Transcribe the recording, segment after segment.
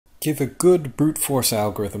give a good brute force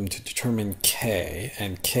algorithm to determine k,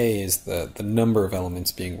 and k is the number of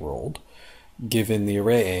elements being rolled, given the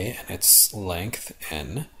array A and its length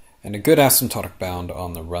n, and a good asymptotic bound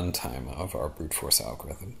on the runtime of our brute force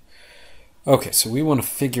algorithm. Okay, so we want to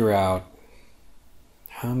figure out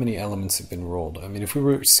how many elements have been rolled. I mean, if we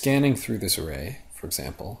were scanning through this array, for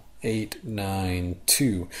example, 8, 9,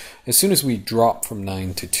 2, as soon as we drop from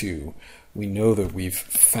 9 to 2, we know that we've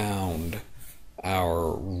found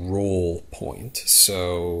our roll point.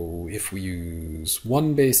 So if we use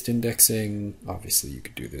 1-based indexing, obviously you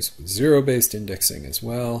could do this with 0-based indexing as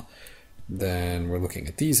well, then we're looking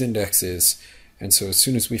at these indexes, and so as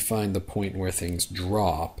soon as we find the point where things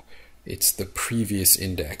drop, it's the previous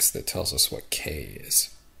index that tells us what k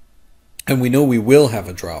is. And we know we will have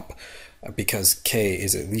a drop because k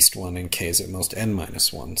is at least 1 and k is at most n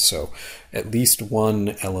minus 1. So at least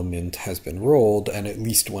one element has been rolled and at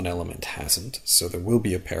least one element hasn't. So there will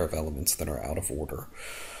be a pair of elements that are out of order.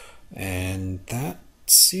 And that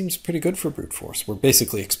seems pretty good for brute force. We're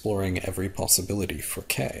basically exploring every possibility for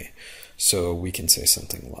k. So we can say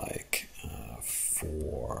something like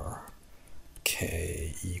for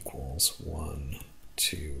k equals 1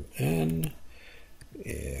 to n,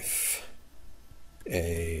 if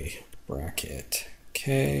a bracket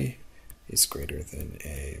k is greater than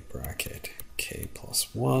a bracket k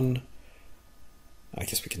plus 1, I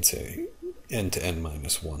guess we can say n to n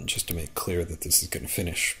minus 1 just to make clear that this is going to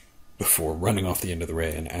finish before running off the end of the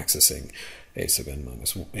array and accessing a sub n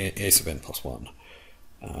minus 1, a sub n plus 1.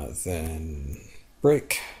 Then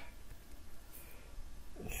break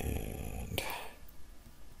and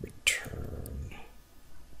return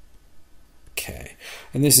k.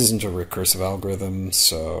 And this isn't a recursive algorithm,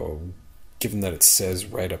 so given that it says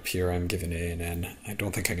right up here I'm given a and n, I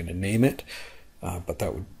don't think I'm going to name it, but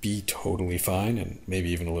that would be totally fine and maybe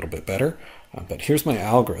even a little bit better. But here's my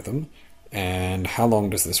algorithm, and how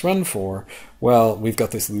long does this run for? Well, we've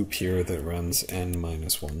got this loop here that runs n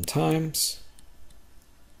minus 1 times.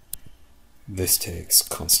 This takes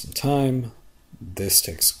constant time, this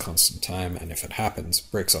takes constant time, and if it happens,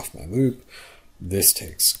 breaks off my loop. This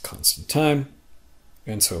takes constant time,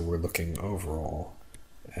 and so we're looking overall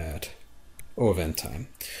at O of n time.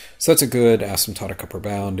 So that's a good asymptotic upper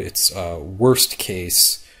bound. It's a worst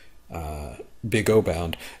case big O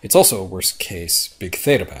bound. It's also a worst case big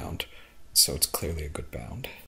theta bound, so it's clearly a good bound.